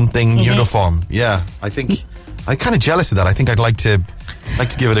at something uniform. Yeah, I think I'm kind of jealous of that. I think I'd like to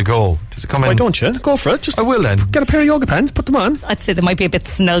give it a go. Does it come in? Why don't you? Go for it. Just I will then. Get a pair of yoga pants, put them on. I'd say they might be a bit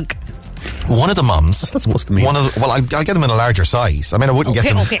snug. One of the mums. That's supposed to mean. I'll get them in a larger size. I mean, I wouldn't get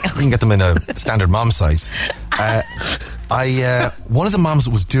them. I wouldn't get them in a standard mom size. One of the mums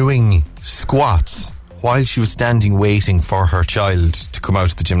was doing squats while she was standing waiting for her child to come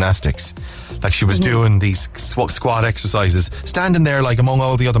out of the gymnastics. Like she was doing these squat exercises, standing there like among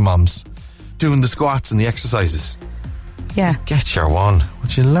all the other mums, doing the squats and the exercises. Yeah. Get your one.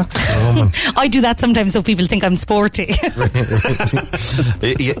 Would you look at the woman? I do that sometimes so people think I'm sporty. you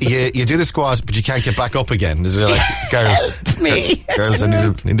do the squat, but you can't get back up again. Is it like, girls? Me. Girls, I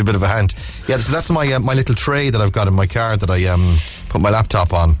need a bit of a hand. Yeah, so that's my little tray that I've got in my car that I put my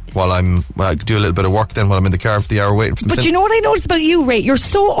laptop on while I do a little bit of work then while I'm in the car for the hour waiting for them. But you know what I noticed about you, Ray? You're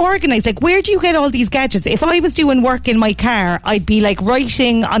so organised. Like, where do you get all these gadgets? If I was doing work in my car, I'd be like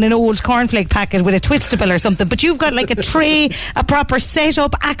writing on an old cornflake packet with a twistable or something. But you've got like a tray, a proper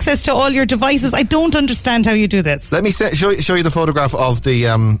setup, access to all your devices. I don't understand how you do this. Let me show you the photograph of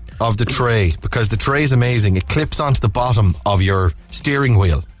the tray, because the tray is amazing. It clips onto the bottom of your steering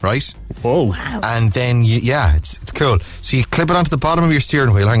wheel, right? Oh, wow. And then it's cool. So you clip it onto the bottom of your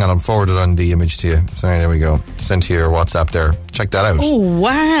steering wheel. Hang on, I'm forwarded on the image to you. Sorry, there we go. Sent to your WhatsApp there. Check that out. Oh,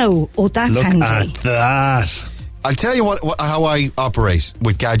 wow. Oh, that's handy. Look at that. I'll tell you how I operate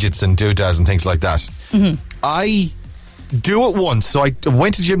with gadgets and doodads and things like that. Mm-hmm. I do it once. So I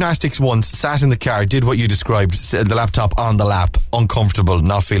went to gymnastics once, sat in the car, did what you described, the laptop on the lap, uncomfortable,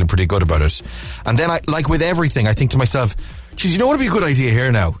 not feeling pretty good about it. And then like with everything, I think to myself, geez, you know what would be a good idea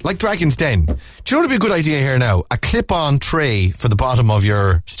here now? Like Dragon's Den. Do you know what would be a good idea here now? A clip-on tray for the bottom of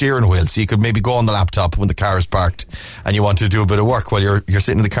your steering wheel, so you could maybe go on the laptop when the car is parked and you want to do a bit of work while you're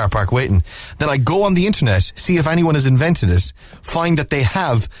sitting in the car park waiting. Then I go on the internet, see if anyone has invented it, find that they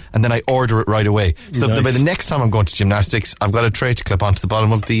have, and then I order it right away. So nice. by the next time I'm going to gymnastics, I've got a tray to clip onto the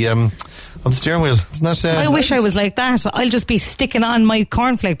bottom of the steering wheel. Isn't that? I wish I was like that. I'll just be sticking on my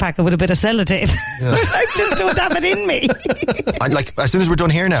cornflake packet with a bit of sellotape. Yeah. I just don't have it in me. As soon as we're done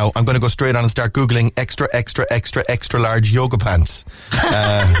here now, I'm going to go straight on and start Googling extra large yoga pants.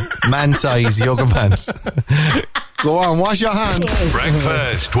 Man size yoga pants. Go on, wash your hands.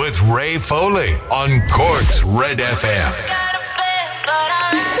 Breakfast with Ray Foley on Cork's Red FM.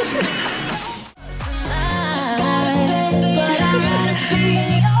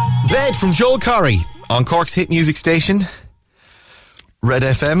 Bed from Joel Corry on Cork's hit music station, Red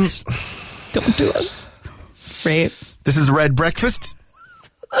FM. Don't do it. Ray. This is Red Breakfast.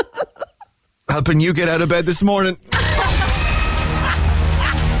 Helping you get out of bed this morning.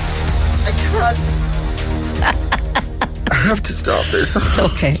 I can't. I have to stop this.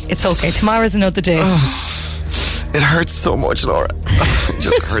 It's okay. Tomorrow's another day. It hurts so much, Laura. It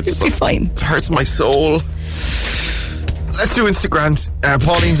just hurts. You'll be fine. It hurts my soul. Let's do Instagram.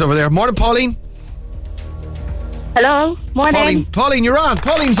 Pauline's over there. Morning, Pauline. Hello, morning. Pauline, you're on.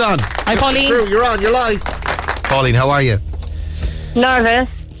 Pauline's on. Hi, Pauline. True, you're on. You're live. Pauline, how are you? Nervous.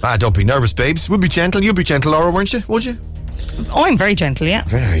 Don't be nervous, babes. We'll be gentle. You'd be gentle, Laura, weren't you? Would you? Oh, I'm very gentle, yeah.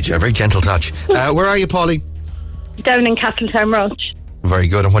 Very gentle touch. Where are you, Pauline? Down in Castletown Roach. Very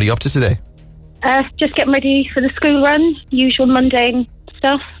good. And what are you up to today? Just getting ready for the school run. Usual mundane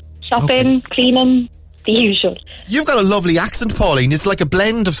stuff. Shopping, cleaning, the usual. You've got a lovely accent, Pauline. It's like a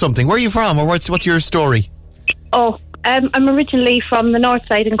blend of something. Where are you from, or what's your story? Oh, I'm originally from the north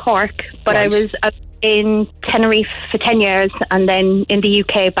side in Cork, but right. I was in Tenerife for 10 years and then in the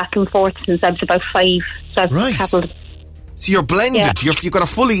UK back and forth since I was about 5. So I've travelled. So you're blended. Yeah. You've got a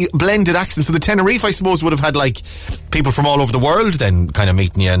fully blended accent. So the Tenerife, I suppose, would have had like people from all over the world then kind of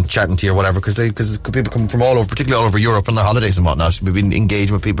meeting you and chatting to you or whatever, because people come from all over, particularly all over Europe on their holidays and whatnot. We've been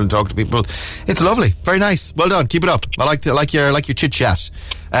engaged with people and talked to people. It's lovely. Very nice. Well done. Keep it up. I like your chit chat.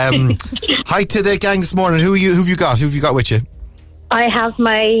 Hi to the gang this morning. Who've you got with you? I have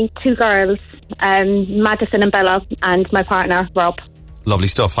my 2 girls, Madison and Bella, and my partner, Rob. Lovely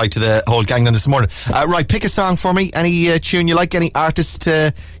stuff. Hi to the whole gang then this morning. Right, pick a song for me. Any tune you like? Any artist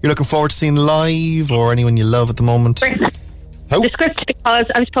you're looking forward to seeing live, or anyone you love at the moment? The script, because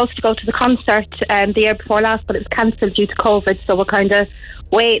I was supposed to go to the concert the year before last, but it was cancelled due to COVID, so we're kind of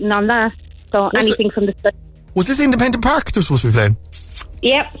waiting on that. So anything from the script. Was this Independent Park they're supposed to be playing?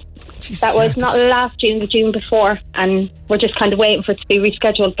 Yep. That was not last June, the June before, and we're just kind of waiting for it to be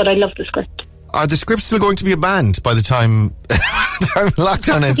rescheduled, but I love the script. Are the scripts still going to be a band by the time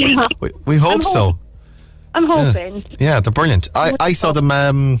lockdown ends? Yeah. We hope so. I'm hoping. Yeah, they're brilliant. I saw them.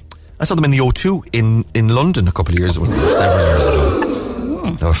 I saw them in the O2 in London a couple of years ago, several years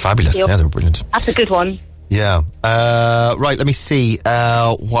ago. They were fabulous. Yep. Yeah, they were brilliant. That's a good one. Yeah. Right. Let me see.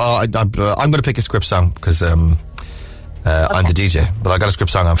 Well, I'm going to pick a script song because I'm the DJ, but I got a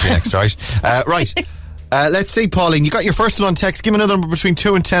script song on for you next. Right. Right. Let's see, Pauline. You got your first one on text. Give me another number between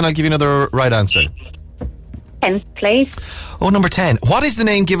 2 and 10. I'll give you another right answer. 10, please. Oh, number 10. What is the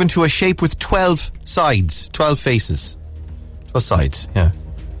name given to a shape with 12 sides, 12 faces? 12 sides, yeah.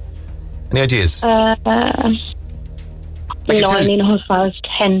 Any ideas? I only know as far as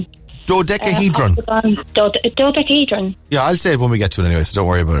 10. Dodecahedron. Dodecahedron. Yeah, I'll say it when we get to it anyway, so don't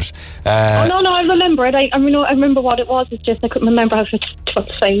worry about it. No, I remember it. I remember what it was. It's just I couldn't remember how to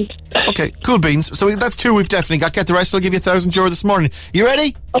say it. Okay, cool beans. So that's 2 we've definitely got. Get the rest, I'll give you €1,000 this morning. You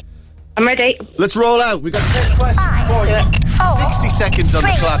ready? I'm ready. Let's roll out. We've got 10 questions for you. 60 seconds on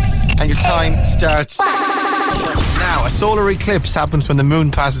the clock, and your time starts now. A solar eclipse happens when the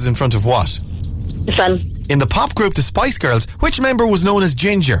moon passes in front of what? The sun. In the pop group The Spice Girls, which member was known as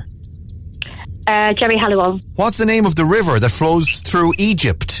Ginger? Jerry Halliwell. What's the name of the river that flows through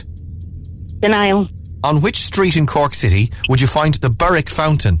Egypt? The Nile. On which street in Cork City would you find the Berwick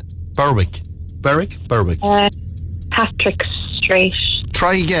Fountain? Berwick. Patrick Street.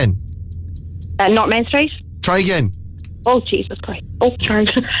 Try again. North Main Street. Try again. Oh, Jesus Christ. Oh, sorry.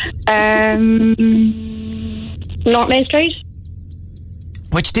 North Main Street.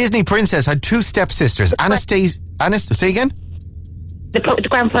 Which Disney princess had 2 stepsisters? Say again? The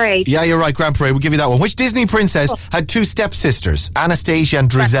Grand Parade. Yeah, you're right, Grand Parade. We'll give you that one. Which Disney princess had 2 stepsisters? Anastasia and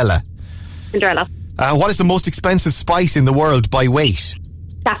Drizella. Cinderella. What is the most expensive spice in the world by weight?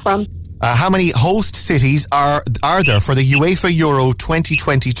 Saffron. How many host cities are there for the UEFA Euro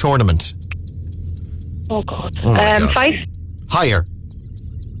 2020 tournament? Oh, God. Oh my God. 5. Higher.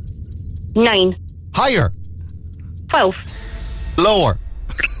 9. Higher. 12. Lower.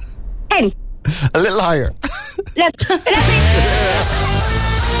 10. A little higher. 11.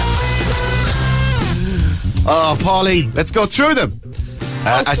 Oh, Pauline, let's go through them.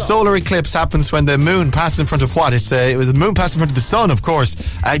 A solar eclipse happens when the moon passes in front of what? It was the moon passing in front of the sun, of course.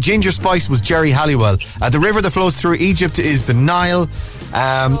 Ginger Spice was Jerry Halliwell. The river that flows through Egypt is the Nile.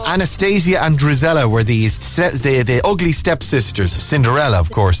 Anastasia and Drizella were the ugly stepsisters of Cinderella,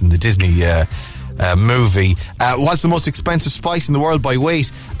 of course, in the Disney movie. What's the most expensive spice in the world by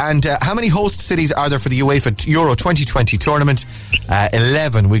weight? And how many host cities are there for the UEFA Euro 2020 tournament?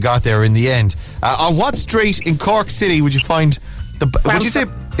 11 we got there in the end. On what street in Cork City would you find would you say,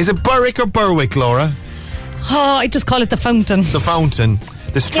 is it Berwick or Berwick, Laura? Oh, I just call it the Fountain. The Fountain.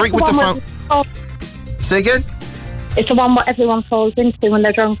 The street with the fountain. Say again? It's the one what everyone falls into when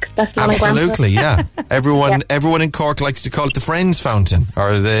they're drunk. That's the Absolutely, yeah. Everyone in Cork likes to call it the Friends Fountain,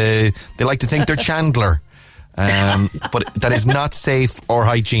 or they like to think they're Chandler. But that is not safe or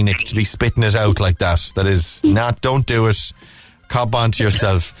hygienic to be spitting it out like that. That is not, don't do it. Cop on to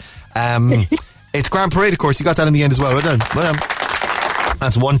yourself. It's Grand Parade, of course. You got that in the end as well. Well done.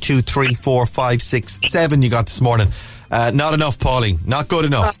 That's 1, 2, 3, 4, 5, 6, 7 you got this morning. Not enough, Pauline. Not good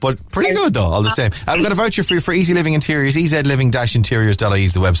enough, but pretty good though, all the same. We've got a voucher for you for Easy Living Interiors. ezliving-interiors.ie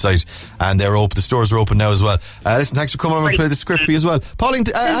is the website, and they're open. The stores are open now as well. Listen, thanks for coming on and play the script for you as well. Pauline,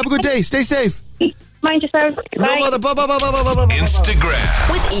 have a good day. Stay safe. Mind yourself. Bye.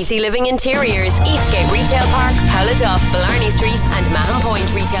 Instagram. With Easy Living Interiors, Eastgate Retail Park, Howladuff, Blarney Street, and Mahon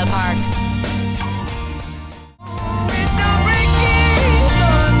Point Retail Park.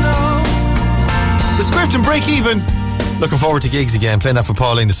 The script and break even. Looking forward to gigs again. Playing that for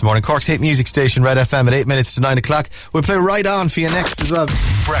Pauline this morning. Cork's hit music station, Red FM, at 8 minutes to 9 o'clock. We'll play Right On for you next as well.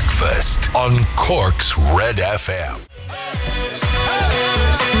 Breakfast on Cork's Red FM.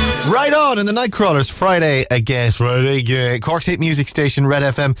 Right On in the Nightcrawlers, Friday again. Cork's hit music station, Red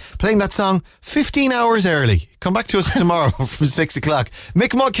FM, playing that song 15 hours early. Come back to us tomorrow from 6 o'clock.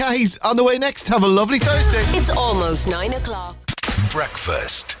 Mick Mulcahy's on the way next. Have a lovely Thursday. It's almost 9 o'clock.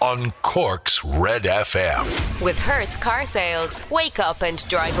 Breakfast on Cork's Red FM. With Hertz Car Sales. Wake up and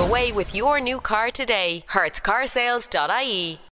drive away with your new car today. hertzcarsales.ie